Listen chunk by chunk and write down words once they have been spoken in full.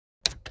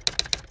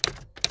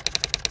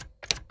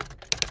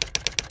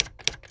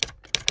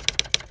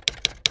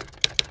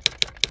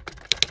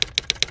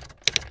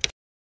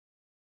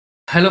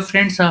Hello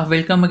friends,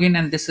 welcome again,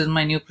 and this is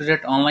my new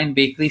project, online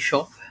bakery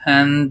shop.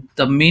 And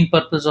the main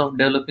purpose of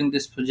developing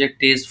this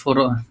project is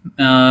for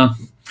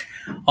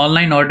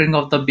online ordering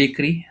of the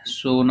bakery.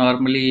 So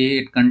normally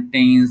it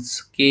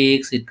contains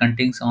cakes, it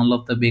contains all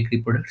of the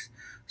bakery products.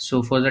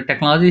 So for the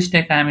technology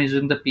stack, I am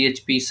using the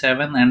PHP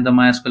 7 and the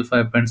MySQL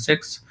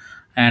 5.6,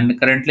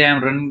 and currently I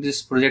am running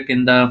this project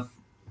in the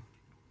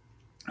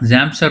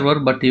XAMPP server,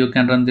 but you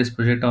can run this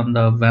project on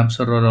the WAMP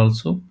server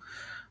also.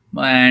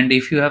 And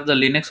if you have the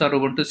Linux or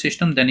Ubuntu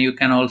system, then you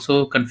can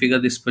also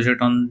configure this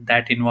project on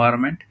that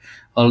environment.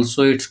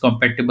 Also, it's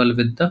compatible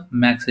with the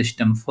Mac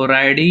system. For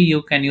IDE,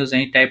 you can use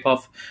any type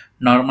of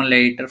normal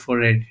editor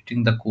for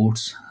editing the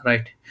codes,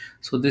 right?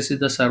 So this is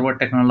the server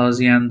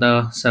technology and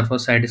the server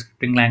side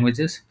scripting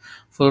languages.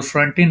 For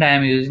frontend, I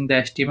am using the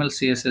HTML,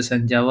 CSS,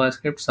 and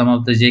JavaScript. Some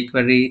of the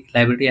jQuery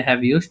library I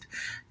have used,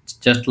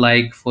 just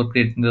like for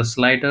creating the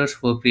sliders,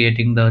 for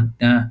creating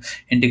the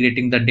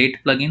integrating the date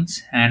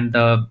plugins, and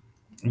the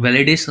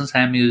validations. I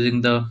am using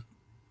the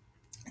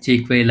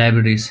jQuery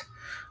libraries.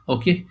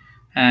 Okay.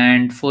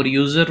 And for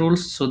user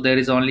roles, so there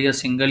is only a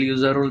single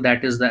user role,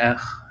 that is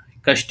the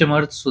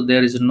customer. So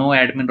there is no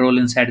admin role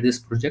inside this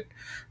project.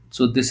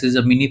 So this is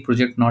a mini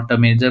project, not a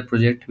major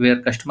project,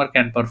 where customer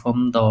can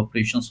perform the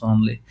operations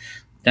only.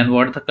 Then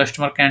what the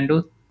customer can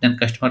do, then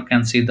customer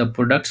can see the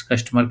products,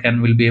 customer can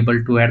will be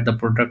able to add the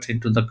products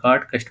into the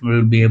cart, customer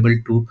will be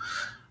able to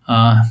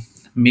uh,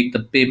 make the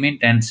payment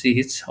and see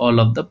his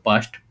all of the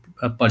past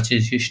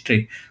purchase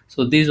history.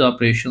 So these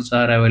operations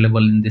are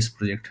available in this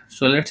project.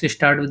 So let's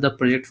start with the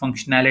project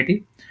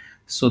functionality.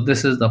 So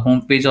this is the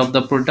home page of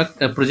the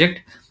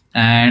project,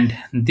 and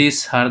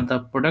these are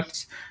the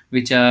products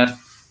which are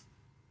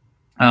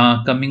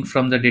coming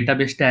from the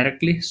database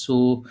directly.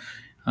 So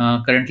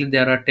currently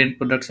there are 10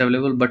 products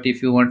available, but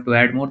if you want to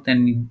add more,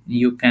 then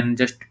you can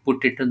just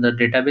put it in the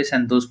database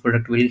and those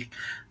products will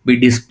be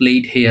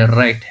displayed here,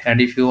 right?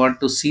 And if you want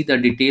to see the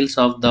details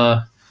of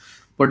the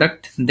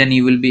product, then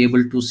you will be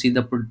able to see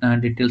the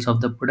details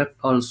of the product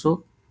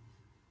also,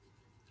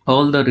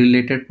 all the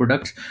related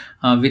products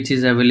which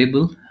is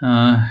available.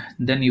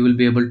 Then you will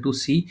be able to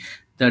see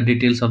the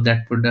details of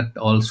that product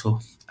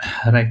also,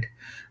 right?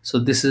 So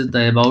this is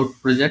the about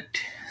project.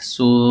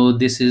 So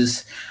this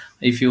is,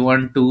 if you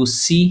want to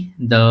see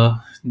the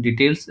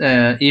details,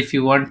 if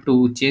you want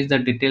to change the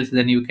details,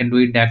 then you can do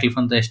it directly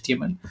from the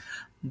HTML.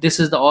 This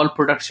is the all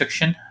product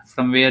section,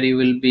 from where you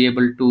will be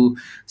able to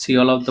see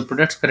all of the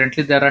products.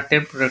 Currently there are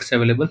 10 products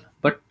available,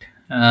 but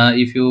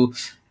if you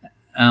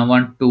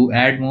want to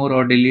add more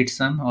or delete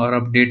some or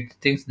update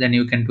things, then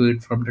you can do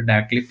it from the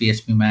directly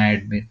PHP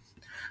MyAdmin.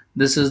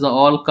 This is the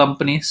all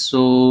companies.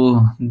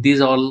 So these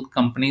all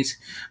companies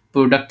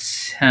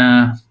products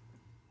are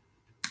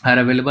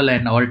available,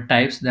 and all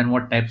types. Then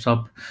what types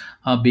of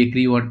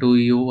bakery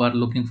you are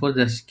looking for,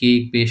 the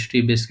cake,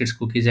 pastry, biscuits,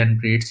 cookies, and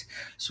breads.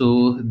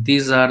 So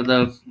these are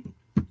the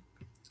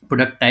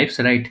product types,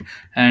 right?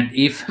 And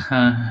if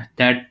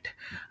that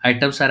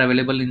items are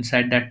available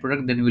inside that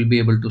product, then you will be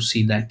able to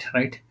see that,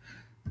 right?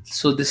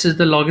 So this is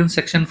the login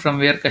section, from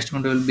where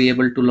customer will be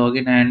able to log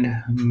in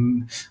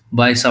and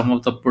buy some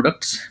of the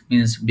products,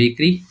 means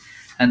bakery.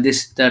 And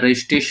this the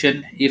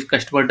registration, if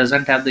customer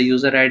doesn't have the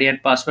user ID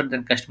and password,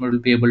 then customer will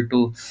be able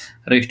to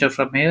register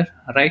from here,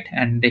 right?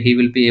 And he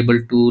will be able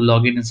to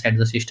log in inside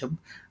the system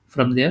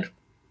from there,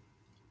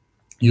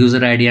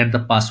 user ID and the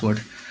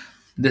password.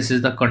 This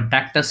is the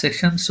contact us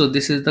section. So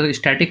this is the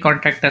static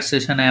contact us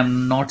section. I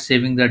am not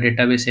saving the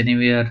database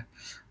anywhere,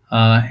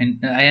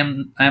 and I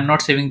am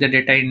not saving the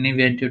data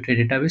anywhere into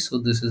the database. So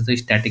this is the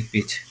static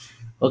page.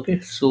 Okay,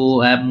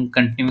 so I am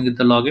continuing with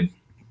the login.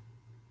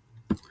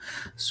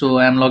 So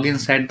I am logging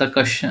inside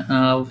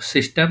the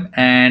system,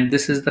 and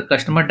this is the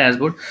customer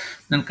dashboard.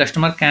 Then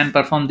customer can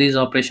perform these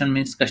operation,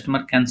 means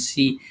customer can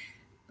see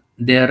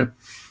their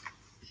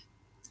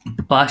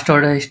past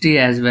order history,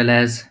 as well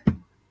as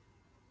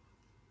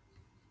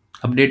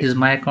update his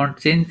my account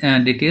change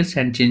details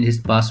and change his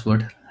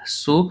password.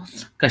 So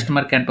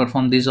customer can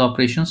perform these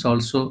operations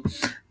also.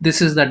 This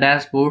is the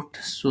dashboard.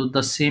 So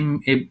the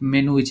same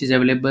menu which is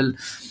available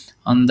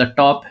on the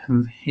top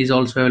is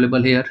also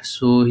available here,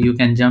 so you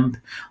can jump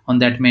on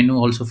that menu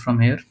also from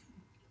here.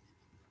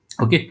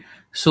 Okay,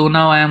 so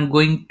now I am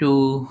going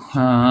to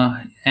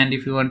and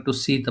if you want to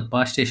see the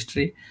past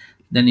history,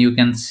 then you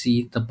can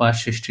see the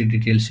past history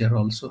details here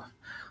also.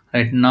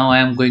 Right now I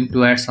am going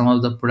to add some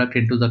of the product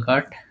into the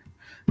cart.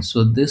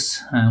 So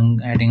this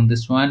I'm adding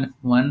this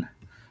one,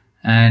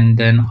 and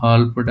then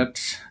all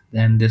products,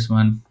 then this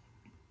one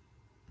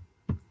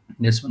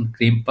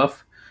cream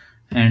puff,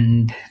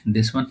 and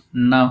this one.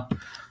 Now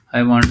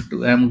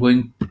I'm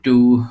going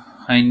to,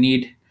 I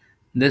need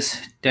this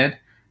 10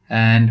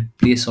 and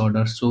place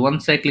order. So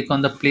once I click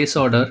on the place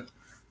order,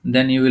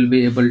 then you will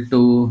be able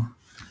to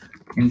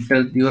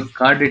enter your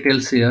card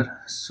details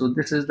here. So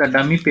this is the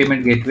dummy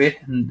payment gateway,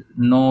 and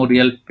no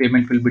real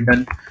payment will be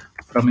done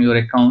from your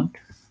account,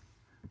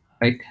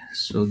 right?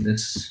 So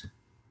this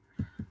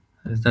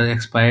is the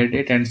expiry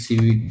date and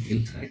CV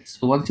details, right?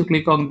 So once you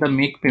click on the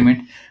make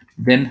payment,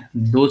 then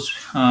those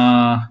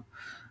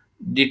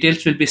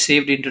Details will be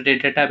saved into the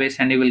database,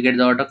 and you will get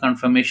the order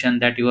confirmation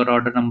that your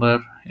order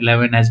number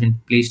 11 has been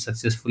placed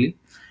successfully.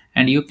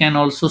 And you can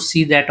also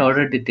see that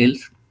order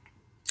details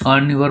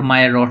on your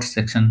my routes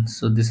section.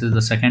 So this is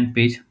the second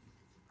page.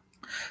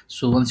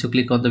 So once you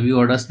click on the view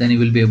orders, then you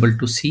will be able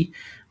to see.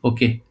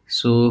 Okay,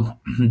 so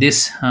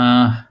this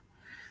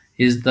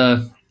is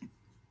the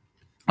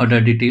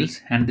order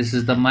details, and this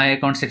is the my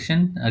account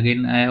section.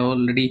 Again, I have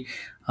already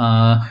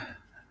uh,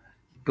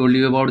 told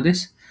you about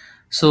this.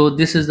 So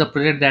this is the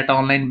project, that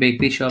online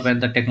bakery shop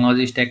and the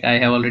technology stack. I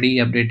have already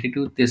updated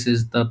you. This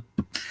is the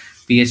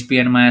PHP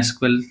and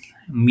MySQL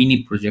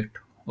mini project.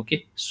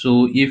 Okay,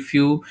 so if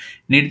you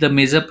need the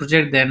major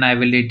project, then I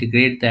will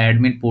integrate the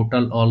admin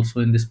portal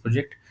also in this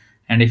project.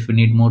 And if you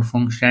need more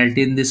functionality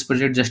in this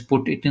project, just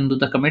put it into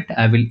the comment.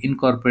 I will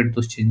incorporate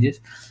those changes.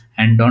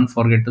 And don't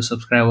forget to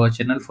subscribe our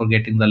channel for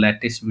getting the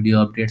latest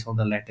video updates on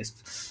the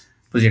latest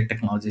project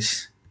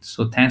technologies.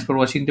 So thanks for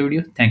watching the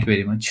video. Thank you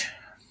very much.